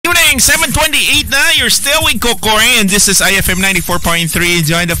morning, 7:28 na. You're still with Cocoy and this is IFM 94.3.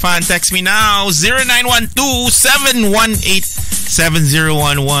 Join the fun. Text me now,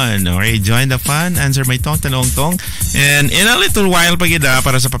 0912-718-7011. Okay, join the fun. Answer my tanong-tong. And in a little while, pagida,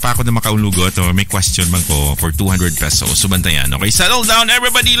 para sa papako na makaulugot, may question man ko for 200 pesos. Subantayan. Okay, settle down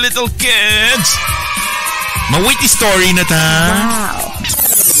everybody, little kids. Ma-witty story na ta. Wow.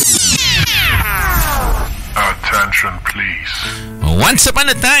 Attention, please. Once upon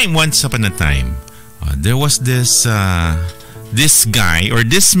a time, there was this guy or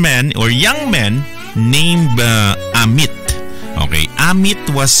this man or young man named Amit. Okay, Amit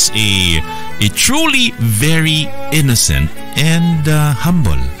was a truly very innocent and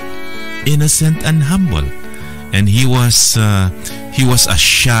humble. Innocent and humble. And he was a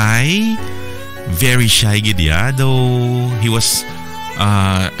shy, very shy gidya, though he was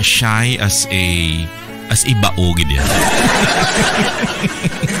shy as a bao gid yan.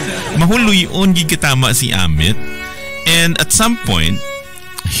 Mahuluyon gid katama si Amit, and at some point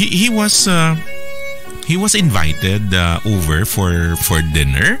he was invited over for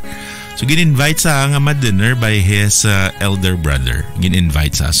dinner. So gin-invite sa nga dinner by his elder brother.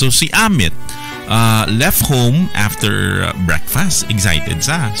 Gin-invite sa. So si Amit left home after breakfast. Excited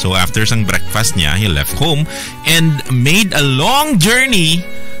sa. So after sang breakfast niya, he left home and made a long journey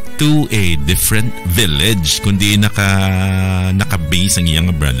to a different village kundi naka-base ang iyang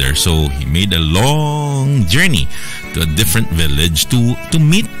brother. So he made a long journey to a different village to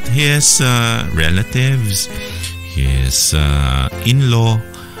meet his relatives, his in-law,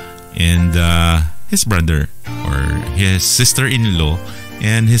 and his brother or his sister-in-law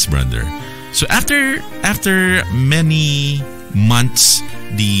and his brother. So after many months,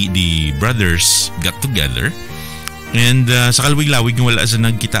 the brothers got together. And sa kalawig-lawig ng wala sa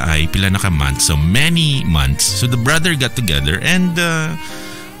nagkita ay pila na ka months. So many months. So the brother got together and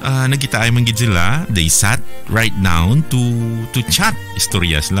nagkita ay manggid sila. They sat right down to chat.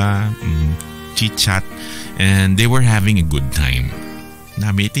 Istoryas la. Chit-chat. And they were having a good time.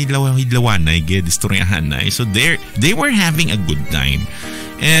 Nabi, ito hidlawan na. Istoryahan na. So they were having a good time.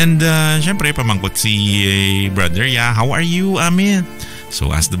 And syempre pamangkot si brother. Yeah, how are you, Amit?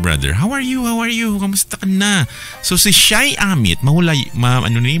 So ask the brother, how are you? Kamusta ka na? So si Shy Amit,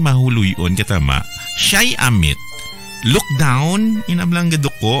 mahuluyon katama. Shy Amit, look down, inamlang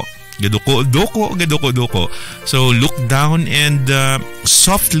gadoko. So look down and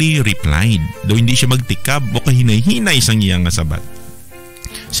softly replied. Though hindi siya magtikab, baka hinay-hinay sang iyang sabat.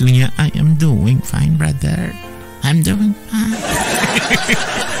 So niya, I am doing fine, brother. I'm doing fine.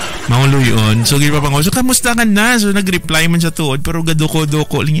 Mahuluyon. So gina pa pang, so kamusta ka na? So nag-reply man sa tuod, pero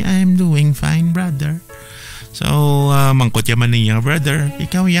gadoko-doko lang, I'm doing fine, brother. So mangkot yaman niya, brother,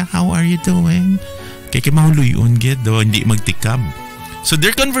 ikaw ya, how are you doing? Kaya mahuluyon gid do, hindi magtikab. So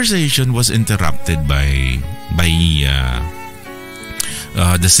their conversation was interrupted by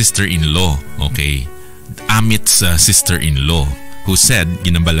the sister-in-law, okay? Amit's sister-in-law, who said,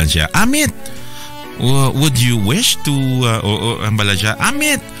 ginambalan siya, Amit, would you wish to ambala siya,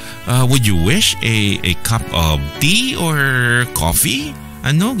 Amit, would you wish a cup of tea or coffee?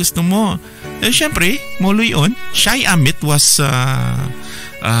 Ano gusto mo? Syempre, muluyon. Shy Amit was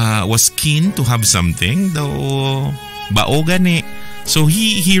keen to have something, though bao gani. So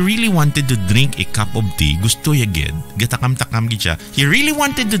he really wanted to drink a cup of tea. Gusto yagid. Gatakam-takam gid siya. He really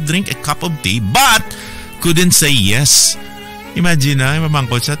wanted to drink a cup of tea but couldn't say yes. Imagine na,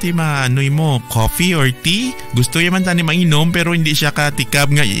 mabangkot sa tima, anoy mo, coffee or tea? Gusto yaman tani manginom pero hindi siya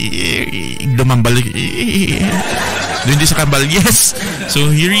katikab nga, dumambal, hindi siya kabal, yes. So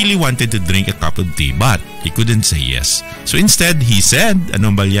he really wanted to drink a cup of tea but he couldn't say yes. So instead, he said,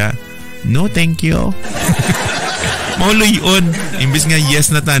 anong balya? No, thank you. Mauluyon. Imbis nga yes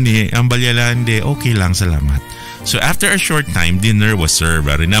na tani, ang balya lang, hindi, okay lang, salamat. So after a short time, dinner was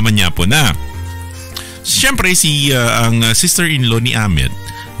served. Ari naman niya po na. Siyempre ang sister-in-law ni Amit,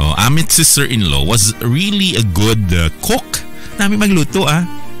 Amit's sister-in-law was really a good cook. Nami magluto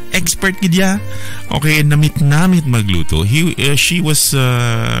expert gidya. Okay, namit magluto. She was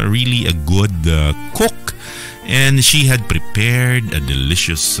really a good cook, and she had prepared a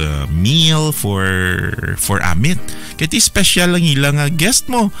delicious meal for Amit. Kaya special lang ilang guest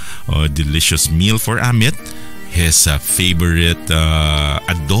mo. Delicious meal for Amit. His favorite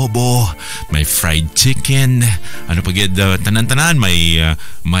adobo, may fried chicken, ano pa gid, tanan-tanan,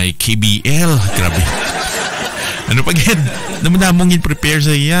 may KBL, grabe. Ano pa gid, naman prepare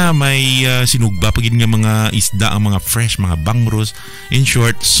sa iya, may sinugba pa gid nga mga isda, ang mga fresh, mga bangros. In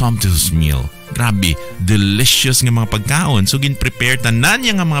short, sumptuous meal. Grabe, delicious nga mga pagkaon. So gin prepare tanan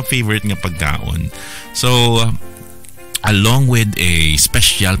yang mga favorite nga pagkaon. So along with a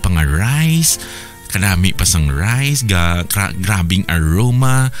special pang rice. Kanami pa sang rice, grabing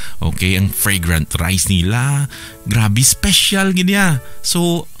aroma, okay, ang fragrant rice nila, grabe special ganya.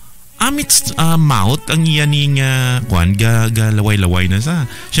 So Amit's mouth ang iyaning laway-laway na sa.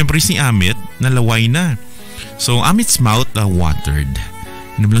 Siyempre si Amit nalaway na. So Amit's mouth watered.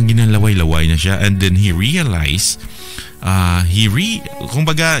 Lang ginalaway-laway na siya, and then he realized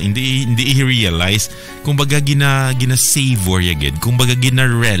kumbaga hindi he realize, kumbaga gina-savor agad, kumbaga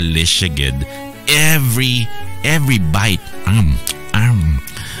gina-relish agad every bite.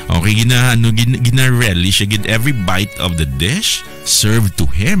 Okay, gina-relish agad every bite of the dish served to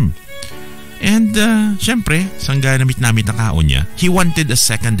him. And syempre, sangga namit na kaon niya, he wanted a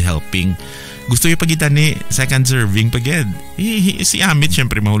second helping. Gusto niya pagitan ni second serving pagid. Si Amit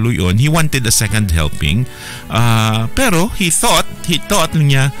syempre mahuluyon, he wanted a second helping. Pero he thought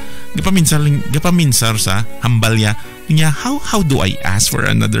niya gapaminsar sa hambal niya, how do I ask for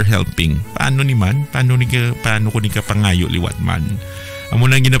another helping? Paano ko ni ka pangayo liwat man? Amo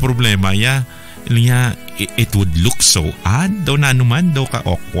nang gina problema niya, it would look so odd daw na anuman, daw ka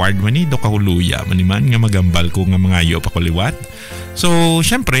awkward man daw ka huluya man nga magambal ko nga mangayo pa ko liwat. So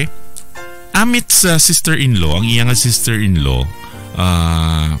syempre Amit's sister-in-law, ang iyang sister-in-law,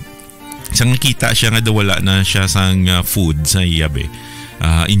 sang nakita siya nga daw wala na siya sang food sa iyabe,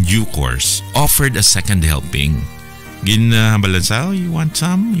 in due course, offered a second helping. Ginhambalan sa, you want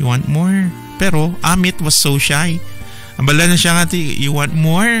some? You want more? Pero Amit was so shy. Hambalan na siya nga, you want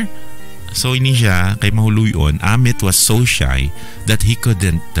more? So ini siya, kay mahuluyon, Amit was so shy that he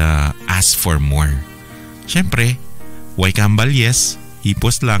couldn't ask for more. Siyempre, why kambal? Yes.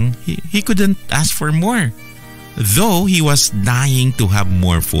 Hipos lang, he couldn't ask for more. Though he was dying to have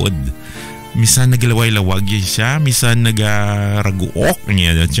more food. Misan naglaway-lawag siya, misan nagaraguok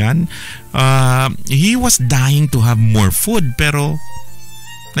niya dyan. He was dying to have more food, pero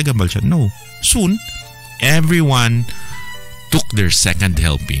nagambal siya. No. Soon, everyone took their second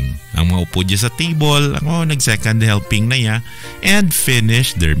helping. Ang mga upo dyan sa table, nag-second helping na ya, and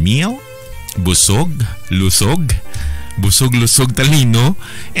finished their meal. Busog, lusog, talino,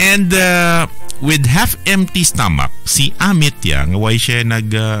 and with half-empty stomach, si Amit why siya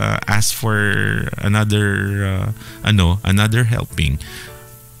ask for another helping.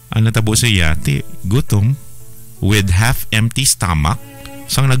 Tabo siya, gutom, with half-empty stomach,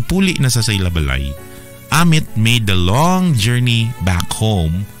 sang nagpuli na sa ilabalay. Amit made the long journey back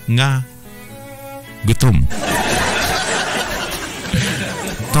home nga gutom.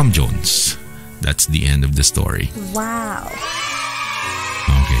 Tom Jones. That's the end of the story. Wow.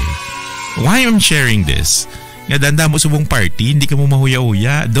 Okay. Why I'm sharing this? Nga danda mo subong party, hindi ka mo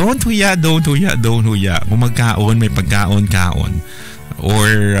mahuya-huya. Don't huya. Kung magkaon, may pagkaon-kaon.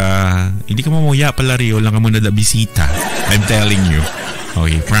 Or hindi ka mo mahuya pala Rio, lang ka mo na bisita. I'm telling you.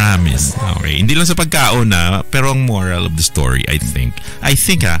 Okay, promise. Okay. Hindi lang sa pagkaon pero ang moral of the story, I think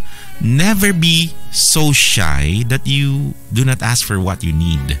never be so shy that you do not ask for what you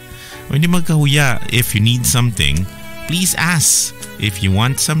need. O hindi magkahuya. If you need something, please ask. If you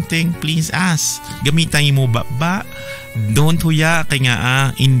want something, please ask. Gamitan mo ba? Don't huya kay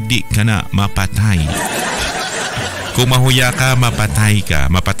nga hindi ka na mapatay. Kung mahuya ka, mapatay ka.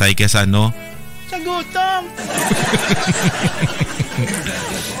 Mapatay ka sa ano? Sa gutom.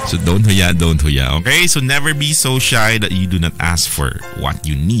 So don't huya. Okay? So never be so shy that you do not ask for what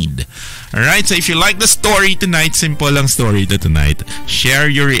you need. Alright, so if you like the story tonight, simple lang story tonight,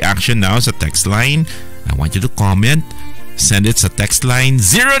 share your reaction now sa text line. I want you to comment. Send it sa text line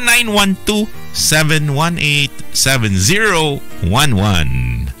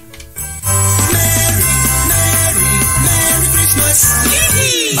 0912-718-7011. Merry Christmas!